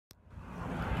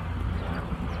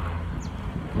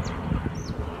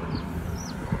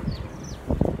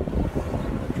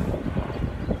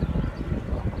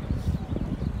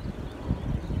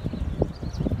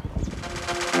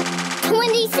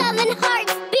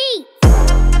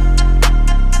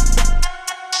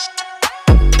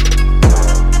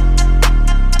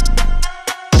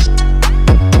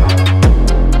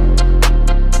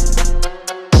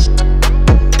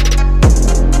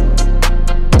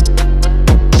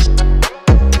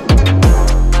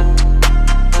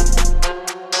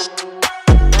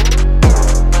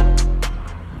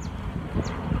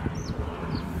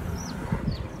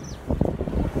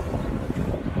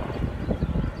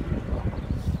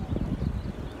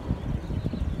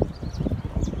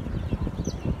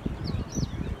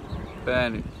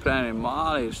Plenty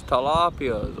Mahalos,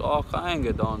 tilapias, all kind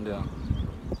get down there.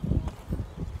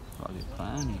 Probably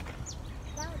plenty.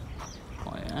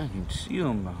 Oh yeah, you can see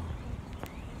them now.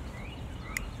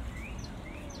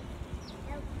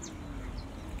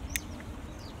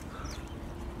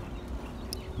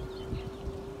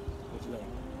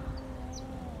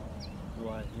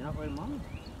 You're not very long.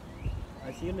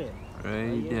 I see it.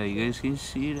 Right there, you guys can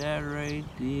see that right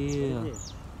there.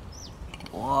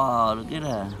 Wow, look at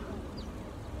that.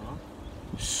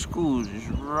 School's just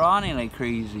running like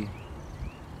crazy.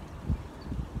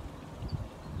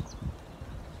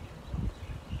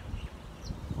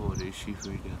 Oh, there's sheep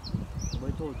right there.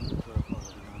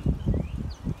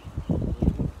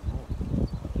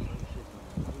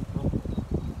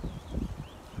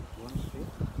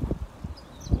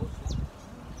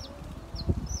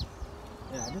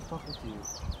 Yeah, I'm just talking to you.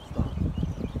 Stop.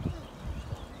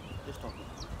 Just talking.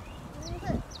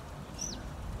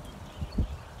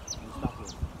 Stop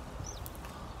it.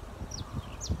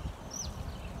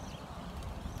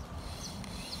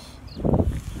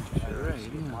 Right,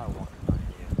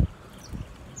 yeah.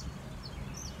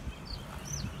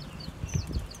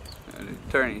 And it's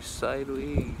turning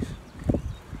sideways.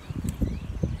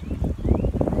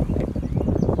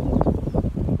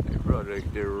 Hey, brother,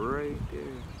 they're right there.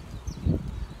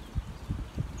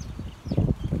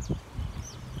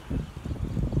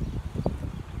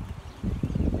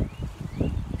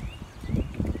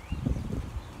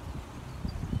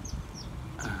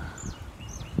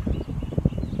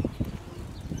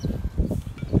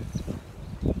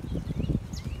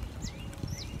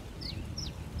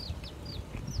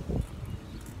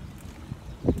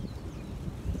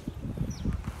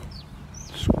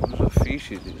 Schools of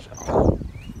fishes is out.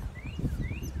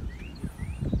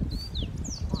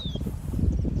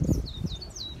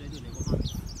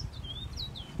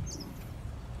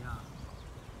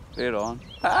 They're on.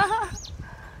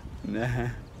 Nah.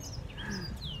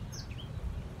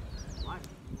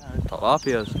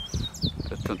 Tilapias.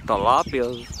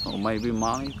 Tilapias. Or maybe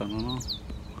Malik, I don't know.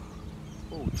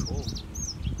 Oh, troll.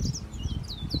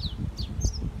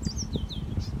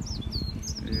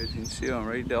 You can see them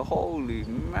right there. Holy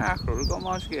mackerel, look how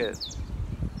much get.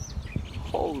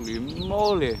 Holy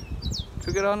moly.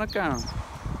 Took it on the camera.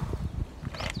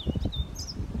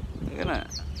 Look at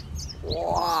that.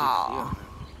 Wow.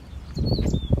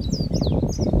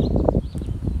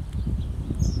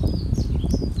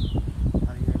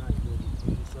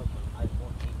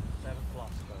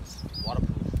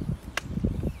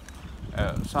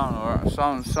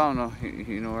 Some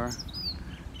you know where.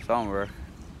 Some work.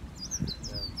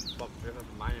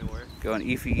 Going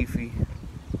iffy.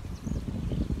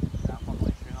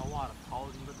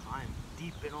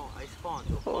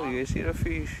 Oh, you see the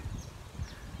fish.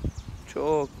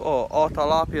 Choke. Oh, all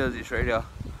tilapias is right there.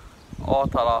 All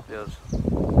tilapias.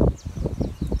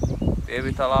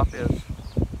 Baby tilapias.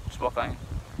 Spokane.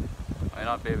 I mean,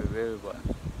 not baby, but.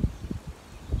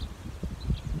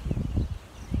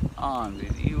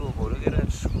 Unbelievable. Look at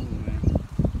that school, man.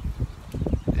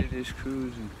 They're just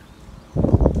cruising.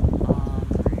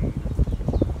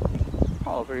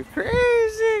 All very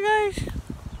crazy, guys.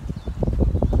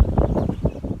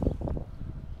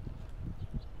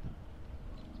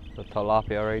 The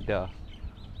tilapia right there.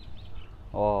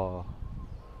 Oh.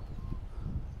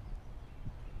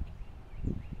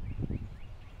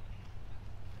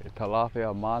 The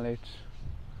tilapia Mahalos.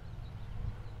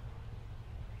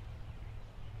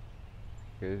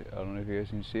 I don't know if you guys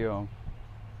can see them.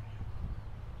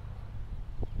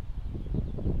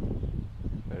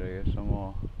 Better get some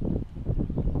more.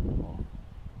 Oh.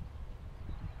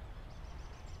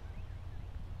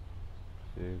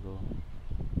 There you go.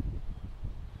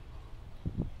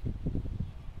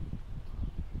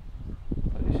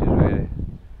 But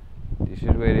this is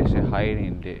where they say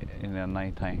hiding in the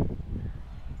night time.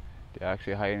 They're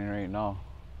actually hiding right now.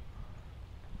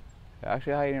 They're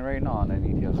actually hiding right now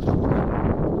underneath here.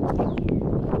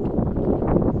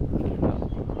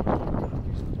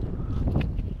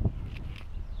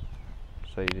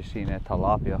 So you just seen that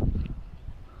tilapia.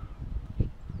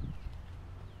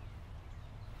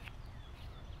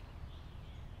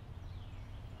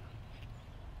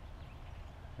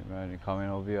 Imagine coming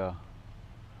over here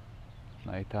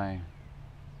night time.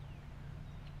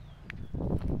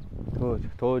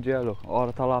 Told you, look, all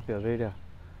the tilapia right there.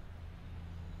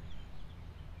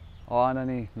 All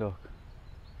underneath, look.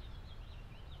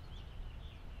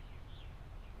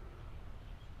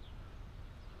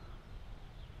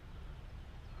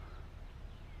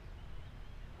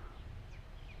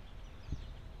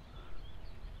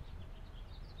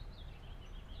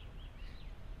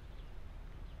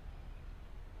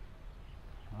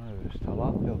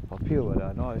 Look, papiu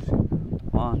there, no, I see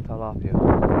one tilapia.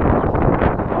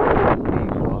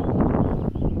 Big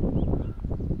one.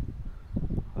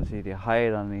 I see the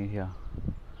hide underneath here.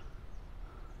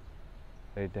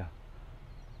 Right there.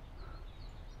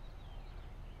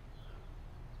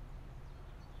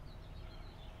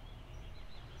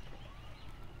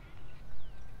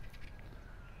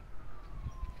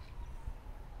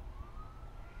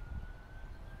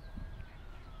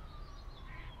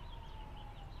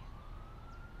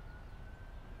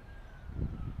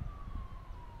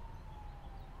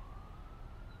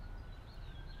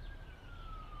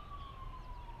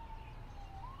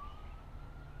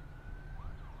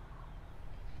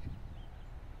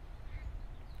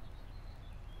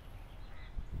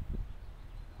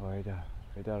 Right there,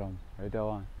 right there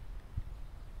one.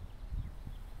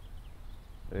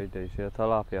 Right there, you see a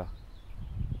tilapia?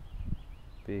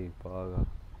 Big bugger.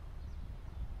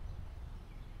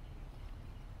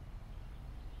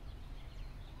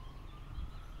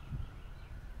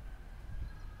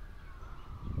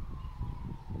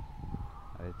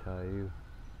 I tell you.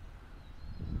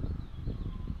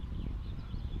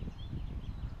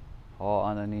 All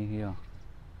underneath here.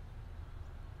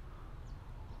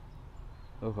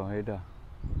 Look right there.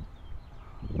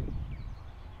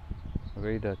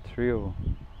 Right there, 3 of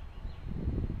them.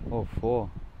 Oh, 4.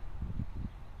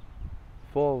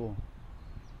 4 of them.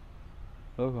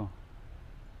 Look 'em.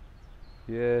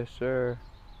 Yes, sir.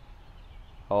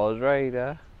 I was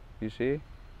right, you see?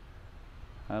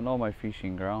 I know my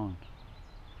fishing ground.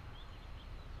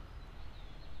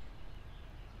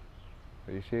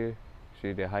 But you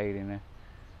see they hide in there?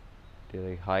 They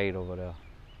like hide over there.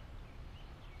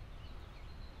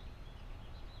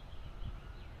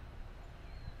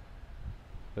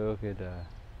 Look at that.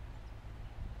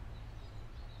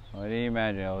 What do you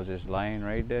imagine? I was just lying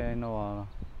right there in the water.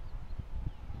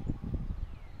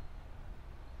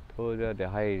 Told you they're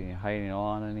hiding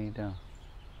all underneath there.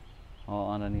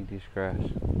 All underneath this grass.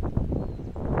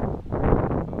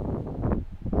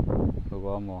 Look,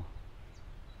 one more.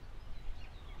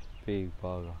 Big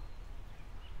bugger.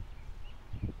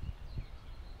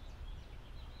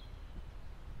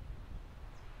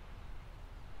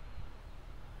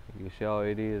 You see how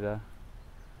it is there?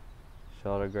 See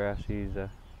all the grass is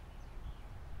there?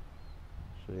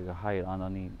 So you can hide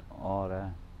underneath all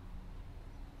that.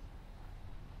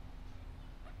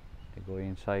 They go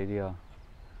inside here.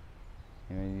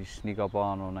 And you sneak up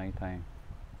on them night time.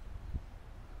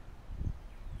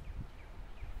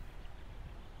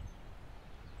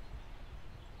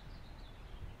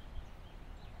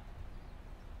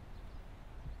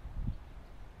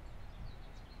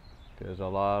 There's a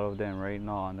lot of them right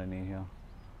now underneath here.